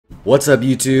What's up,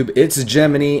 YouTube? It's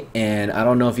Hegemony, and I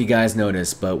don't know if you guys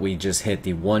noticed, but we just hit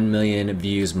the 1 million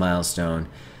views milestone,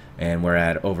 and we're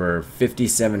at over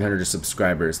 5,700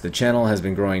 subscribers. The channel has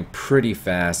been growing pretty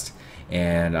fast,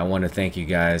 and I want to thank you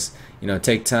guys.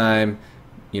 Take time.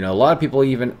 A lot of people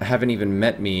even haven't even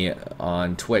met me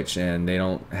on Twitch, and they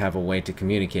don't have a way to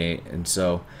communicate. And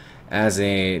so, as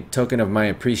a token of my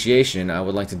appreciation, I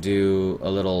would like to do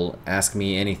a little Ask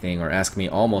Me Anything or Ask Me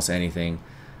Almost Anything.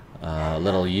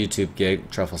 Little YouTube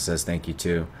gig. Truffle says thank you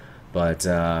too. But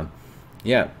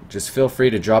yeah, just feel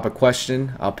free to drop a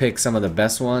question. I'll pick some of the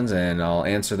best ones and I'll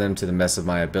answer them to the best of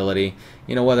my ability.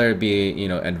 Whether it be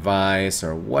advice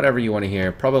or whatever you want to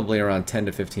hear. Probably around 10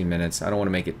 to 15 minutes. I don't want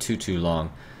to make it too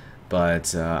long,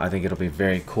 but I think it'll be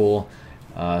very cool.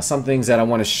 Some things that I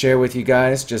want to share with you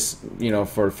guys, just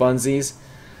for funsies.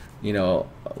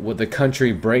 With the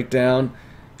country breakdown.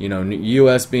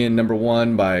 U.S. being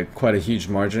 #1 by quite a huge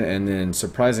margin, and then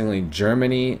surprisingly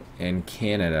Germany and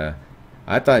Canada.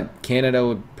 I thought Canada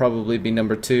would probably be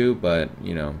 #2, but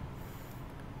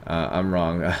I'm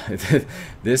wrong.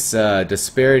 This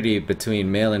disparity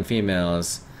between male and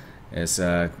females is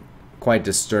quite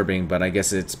disturbing, but I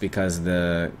guess it's because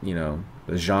the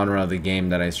genre of the game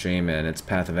that I stream, and it's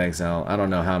Path of Exile. I don't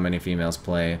know how many females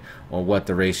play or what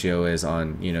the ratio is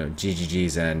on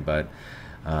GGG's end, but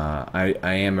I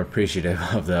am appreciative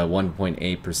of the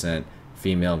 1.8%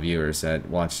 female viewers that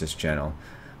watch this channel.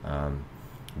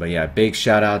 But yeah, big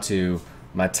shout out to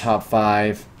my top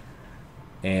 5.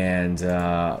 And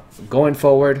going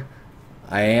forward,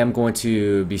 I am going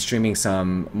to be streaming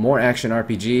some more action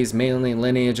RPGs, mainly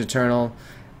Lineage Eternal,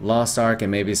 Lost Ark,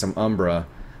 and maybe some Umbra.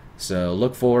 So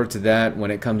look forward to that when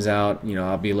it comes out.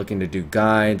 I'll be looking to do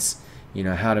guides,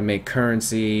 how to make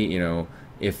currency,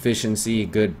 efficiency,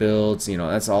 good builds.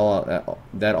 That's all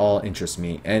that all interests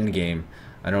me. End game,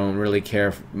 I don't really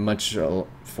care much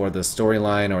for the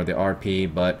storyline or the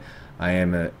RP, but I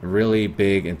am a really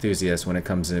big enthusiast when it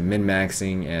comes to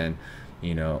min-maxing and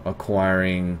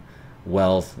acquiring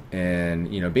wealth and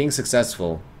being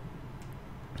successful,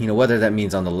 whether that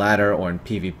means on the ladder or in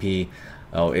PvP.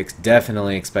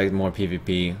 Definitely expect more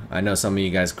PvP. I know some of you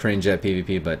guys cringe at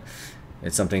PvP, but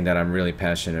it's something that I'm really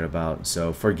passionate about,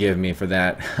 so forgive me for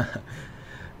that.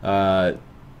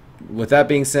 With that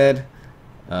being said,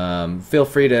 feel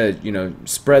free to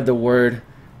spread the word,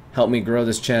 help me grow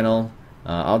this channel.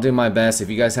 I'll do my best.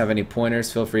 If you guys have any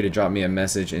pointers, feel free to drop me a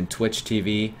message in Twitch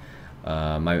TV.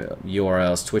 My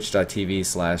URL is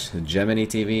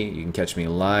twitch.tv/HegemonyTV. You can catch me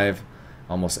live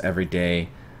almost every day.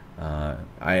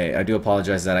 I do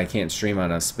apologize that I can't stream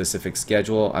on a specific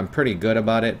schedule. I'm pretty good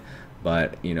about it,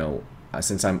 but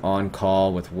since I'm on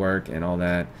call with work and all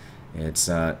that, it's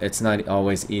not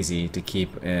always easy to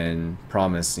keep and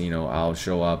promise I'll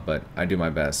show up, but I do my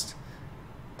best.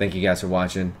 Thank you guys for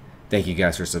watching, thank you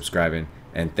guys for subscribing,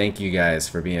 and thank you guys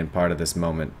for being part of this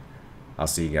moment. I'll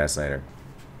see you guys later.